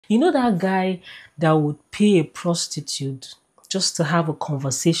You know that guy that would pay a prostitute just to have a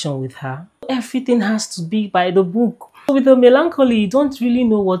conversation with her? Everything has to be by the book. With the melancholy, you don't really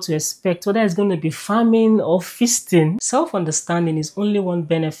know what to expect, whether it's going to be farming or feasting. Self-understanding is only one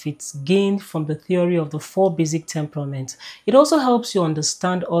benefit gained from the theory of the 4 basic temperaments. It also helps you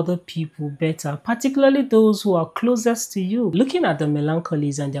understand other people better, particularly those who are closest to you. Looking at the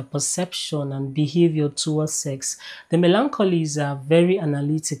melancholies and their perception and behavior towards sex, the melancholies are very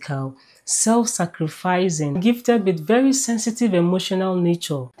analytical, self-sacrificing, gifted with very sensitive emotional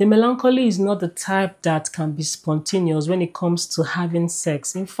nature. The melancholy is not the type that can be spontaneous when it comes to having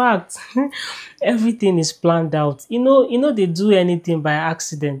sex. In fact, everything is planned out. You know they do anything by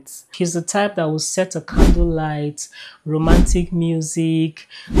accident. He's the type that will set a candlelight, romantic music,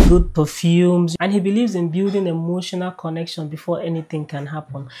 good perfumes, and he believes in building emotional connection before anything can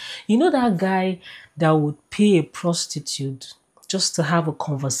happen. You know that guy that would pay a prostitute just to have a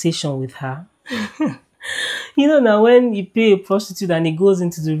conversation with her? You know, now when you pay a prostitute and he goes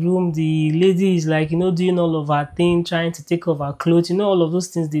into the room, the lady is like, doing all of her thing, trying to take off her clothes, all of those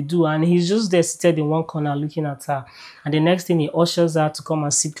things they do, and he's just there seated in one corner looking at her. And the next thing, he ushers her to come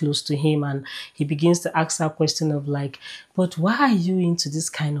and sit close to him, and he begins to ask her a question of like, but why are you into this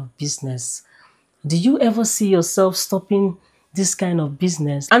kind of business? Do you ever see yourself stopping this kind of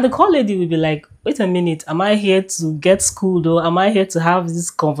business? And the call lady will be like, wait a minute, am I here to get schooled, or am I here to have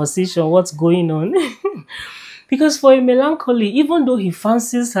this conversation? What's going on? Because for a melancholy, even though he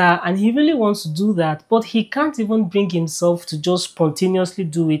fancies her and he really wants to do that, but he can't even bring himself to just spontaneously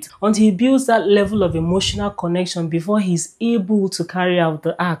do it until he builds that level of emotional connection before he's able to carry out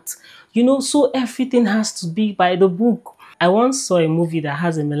the act. So everything has to be by the book. I once saw a movie that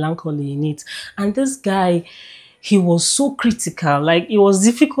has a melancholy in it, and this guy, he was so critical, like it was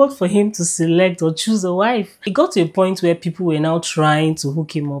difficult for him to select or choose a wife. It got to a point where people were now trying to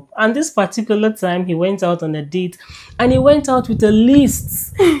hook him up. And this particular time, he went out on a date, and he went out with a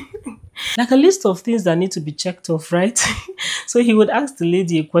list. Like a list of things that need to be checked off, right? So he would ask the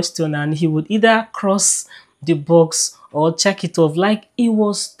lady a question and he would either cross the box or check it off. Like it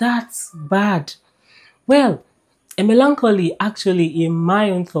was that bad. Well, a melancholy, actually, in my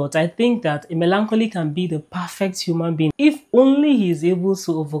own thought, I think that a melancholy can be the perfect human being if only he is able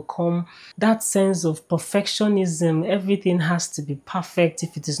to overcome that sense of perfectionism. Everything has to be perfect.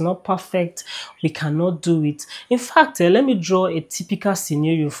 If it is not perfect, we cannot do it. In fact, let me draw a typical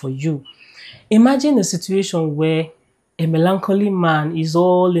scenario for you. Imagine a situation where a melancholy man is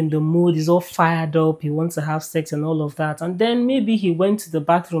all in the mood, he's all fired up, he wants to have sex and all of that. And then maybe he went to the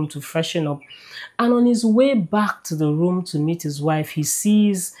bathroom to freshen up. And on his way back to the room to meet his wife, he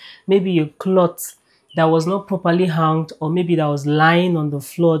sees maybe a cloth that was not properly hung, or maybe that was lying on the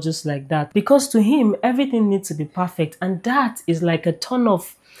floor just like that. Because to him, everything needs to be perfect. And that is like a turn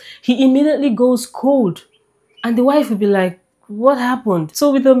off. He immediately goes cold. And the wife will be like, what happened?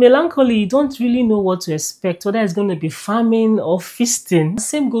 So with the melancholy, you don't really know what to expect, whether it's going to be farming or feasting. The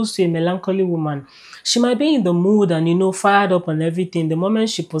same goes to a melancholy woman. She might be in the mood and, fired up and everything. The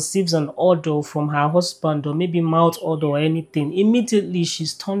moment she perceives an odor from her husband, or maybe mouth odor or anything, immediately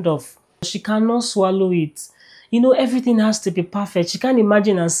she's turned off. She cannot swallow it. Everything has to be perfect. She can't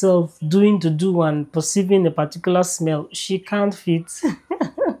imagine herself doing the do and perceiving a particular smell. She can't fit.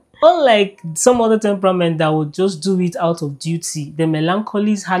 Unlike some other temperament that would just do it out of duty, the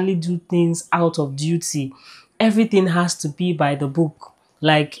melancholies hardly do things out of duty. Everything has to be by the book.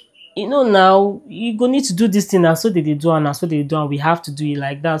 Like, now you go need to do this thing, and so they do, and so they do, and we have to do it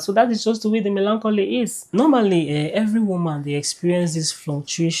like that. So that is just the way the melancholy is. Normally, every woman, they experience these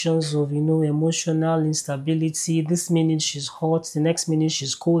fluctuations of, emotional instability. This minute she's hot, the next minute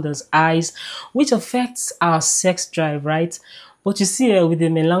she's cold as ice, which affects our sex drive, right? But you see, with the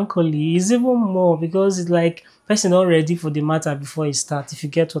melancholy, it's even more, because it's like person not ready for the matter before it starts, if you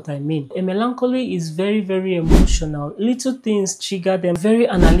get what I mean. A melancholy is very, very emotional. Little things trigger them. Very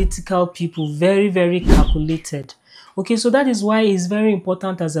analytical people, very, very calculated. Okay, so that is why it's very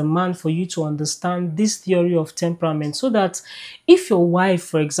important as a man for you to understand this theory of temperament, so that if your wife,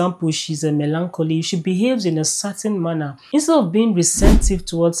 for example, she's a melancholy, she behaves in a certain manner, instead of being receptive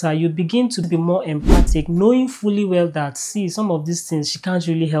towards her, you begin to be more empathic, knowing fully well that, see, some of these things, she can't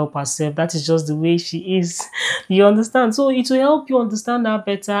really help herself. That is just the way she is. You understand? So it will help you understand her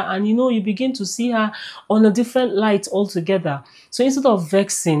better, and you begin to see her on a different light altogether. So instead of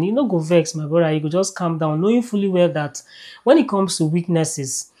vexing, go vex, my brother, you go just calm down, knowing fully well that when it comes to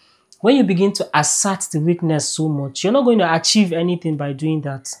weaknesses, when you begin to assert the weakness so much, you're not going to achieve anything by doing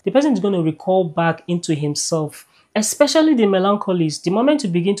that. The person is going to recall back into himself Especially the melancholies, the moment you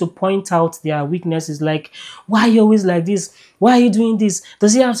begin to point out their weaknesses, like, why are you always like this? Why are you doing this?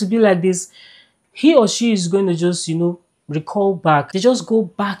 Does it have to be like this? He or she is going to just, recall back. They just go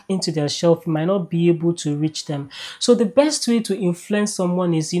back into their shelf. You might not be able to reach them. So the best way to influence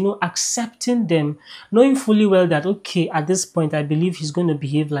someone is, accepting them, knowing fully well that, okay, at this point, I believe he's going to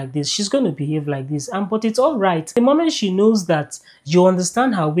behave like this. She's going to behave like this. But it's all right. The moment she knows that you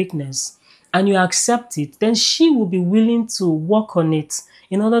understand her weakness and you accept it, then she will be willing to work on it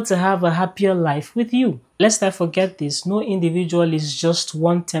in order to have a happier life with you. Let's not forget this. No individual is just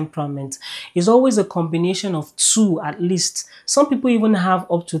one temperament. It's always a combination of two at least. Some people even have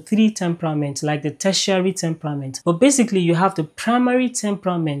up to 3 temperaments, like the tertiary temperament. But basically, you have the primary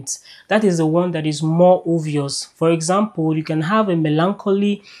temperament. That is the one that is more obvious. For example, you can have a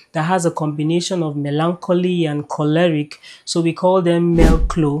melancholy that has a combination of melancholy and choleric. So we call them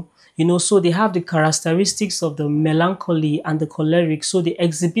melancholy. So they have the characteristics of the melancholy and the choleric. So they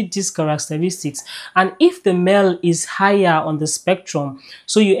exhibit these characteristics. And if the male is higher on the spectrum,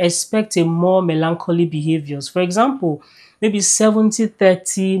 so you expect a more melancholy behaviors. For example, maybe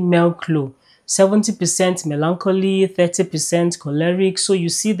 70-30 melancholy. 70% melancholy, 30% choleric. So you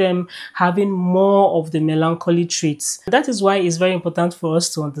see them having more of the melancholy traits. That is why it's very important for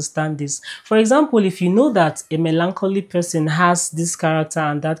us to understand this. For example, if you know that a melancholy person has this character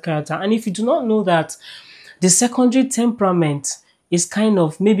and that character, and if you do not know that the secondary temperament is kind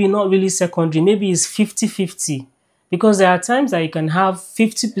of maybe not really secondary, maybe it's 50-50. Because there are times that you can have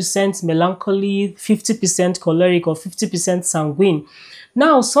 50% melancholy, 50% choleric, or 50% sanguine.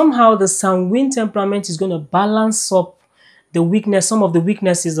 Now, somehow the sanguine temperament is going to balance up the weakness, some of the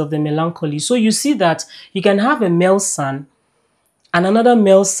weaknesses of the melancholy. So you see that you can have a male son and another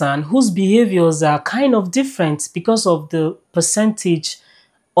male son whose behaviors are kind of different because of the percentage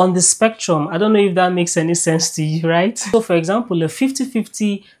on the spectrum. I don't know if that makes any sense to you, right? So for example, a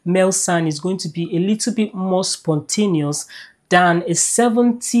 50-50 male son is going to be a little bit more spontaneous than a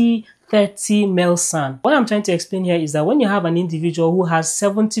 70-30 male son. What I'm trying to explain here is that when you have an individual who has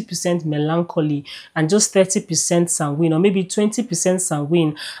 70% melancholy and just 30% sanguine, or maybe 20%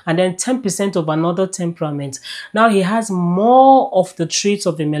 sanguine and then 10% of another temperament, now he has more of the traits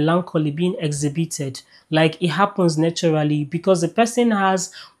of the melancholy being exhibited. Like it happens naturally because the person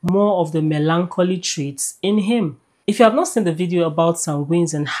has more of the melancholy traits in him. If you have not seen the video about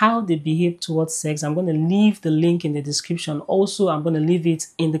sanguines and how they behave towards sex, I'm going to leave the link in the description. Also, I'm going to leave it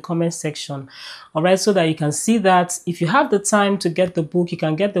in the comment section. All right, so that you can see that. If you have the time to get the book, you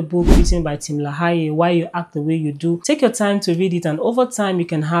can get the book written by Tim LaHaye, Why You Act the Way You Do. Take your time to read it, and over time, you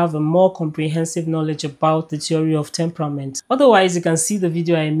can have a more comprehensive knowledge about the theory of temperament. Otherwise, you can see the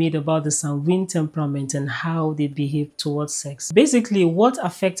video I made about the sanguine temperament and how they behave towards sex. Basically, what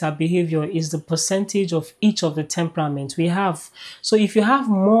affects our behavior is the percentage of each of the temperaments we have. So if you have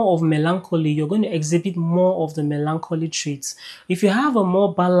more of melancholy, you're going to exhibit more of the melancholy traits. If you have a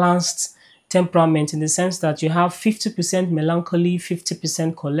more balanced temperament, in the sense that you have 50% melancholy,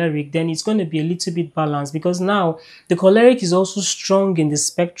 50% choleric, then it's going to be a little bit balanced, because now the choleric is also strong in the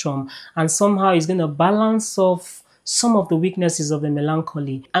spectrum and somehow it's going to balance off some of the weaknesses of the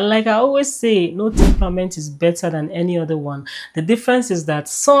melancholy. And like I always say, no temperament is better than any other one. The difference is that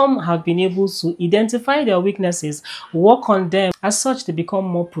some have been able to identify their weaknesses, work on them. As such, they become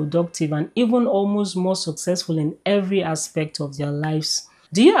more productive and even almost more successful in every aspect of their lives.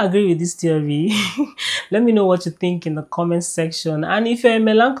 Do you agree with this theory? Let me know what you think in the comment section. And if you're a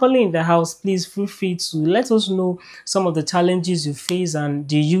melancholy in the house, please feel free to let us know some of the challenges you face, and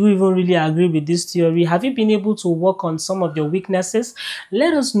do you even really agree with this theory? Have you been able to work on some of your weaknesses?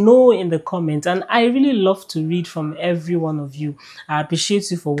 Let us know in the comments, and I really love to read from every one of you. I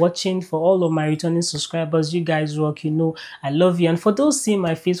appreciate you for watching. For all of my returning subscribers, you guys rock, I love you. And for those seeing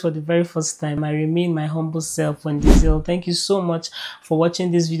my face for the very first time, I remain my humble self, Wendyzeal. Thank you so much for watching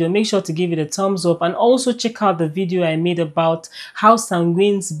this video. Make sure to give it a thumbs up, and also check out the video I made about how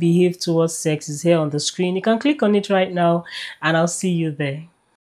sanguines behave towards sex. Is here on the screen. You can click on it right now, and I'll see you there.